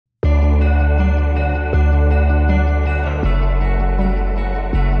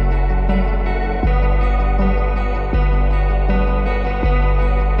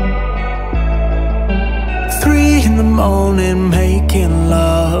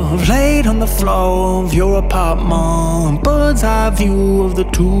love laid on the floor of your apartment. Bird's eye view of the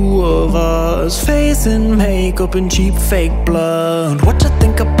two of us, face in makeup and cheap fake blood. What you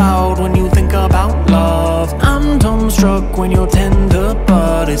think about when you think about love? I'm dumbstruck when you're tender,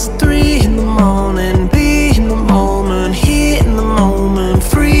 but it's 3 in the morning. Be in the moment, here in the moment,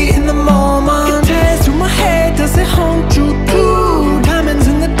 free in the moment. It tears through my head, does it haunt you too? Diamonds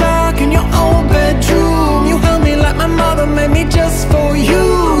in the dark in your old bedroom. You held me like my mother made me just for you.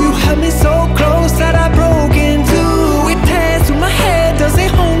 You held me so close that I broke in two. It tears through my head, does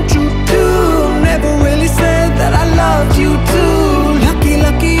it haunt you too? Never really said that I loved you too. Lucky,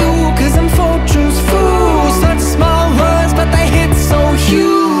 lucky you, cause I'm fortune's fool. Such small words, but they hit so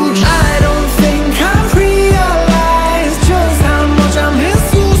huge. I don't think I realized just how much I miss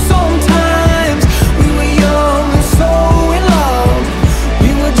you sometimes. We were young and so in love. We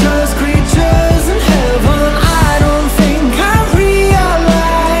were just creatures in heaven. I don't think I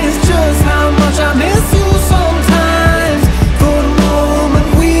realized just how much I miss you sometimes. For the moment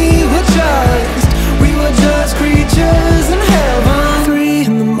we were just creatures in heaven. 3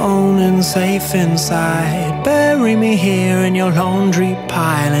 in the morning, safe inside. Bury me here in your laundry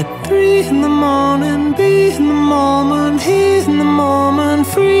pile. At 3 in the morning, be in the moment, here in the moment,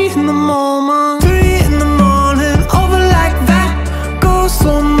 free in the moment. 3 in the morning, over like that. Go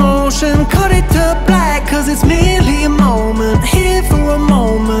slow motion, cut it to black, cause it's merely a moment. Here for a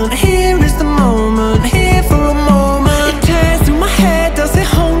moment, here is the moment, here for a moment. It tears through my head, does it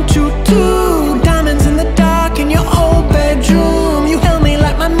haunt you too? Diamonds in the dark in your old bedroom. You held me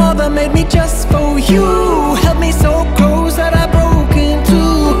like my mother made me just for you. Held me so close that I broke in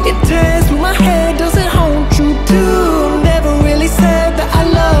two. It tears through my head, does it haunt you too? Never really said that I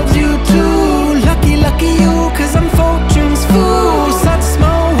loved you too. Lucky, lucky you, cause I'm fortune's fool. Such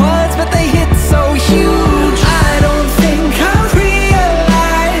small words, but they hit so huge. I don't think I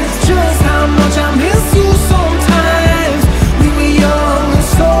realized just how much I miss you sometimes. We were young and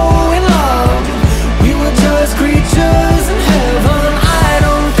so in love. We were just creatures in heaven. I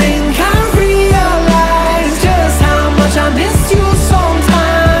don't think I realized just how much I miss you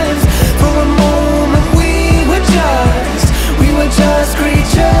sometimes. For a moment we were just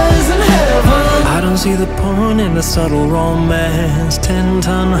creatures in heaven. I don't see the point in the subtle romance.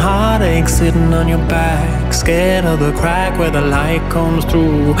 10-ton heartache sitting on your back, scared of the crack where the light comes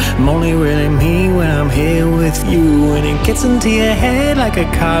through. I'm only really me when I'm here with you, and it gets into your head like a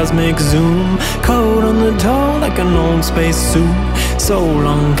cosmic zoom. Code on the door like an old space suit. So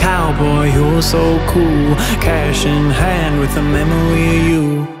long, cowboy, you're so cool. Cash in hand with the memory of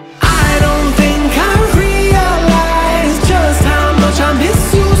you. I don't think I realized just how much I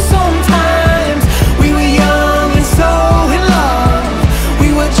miss you sometimes. We were young and so in love.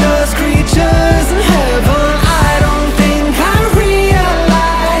 We were just creatures in heaven. I don't think I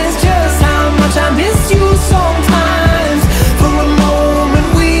realized just how much I miss you sometimes. For a moment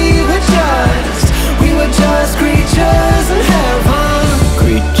we were just creatures in heaven.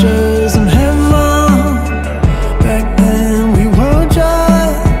 Creatures in heaven. Back then we were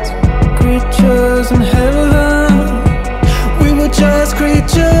just creatures in heaven.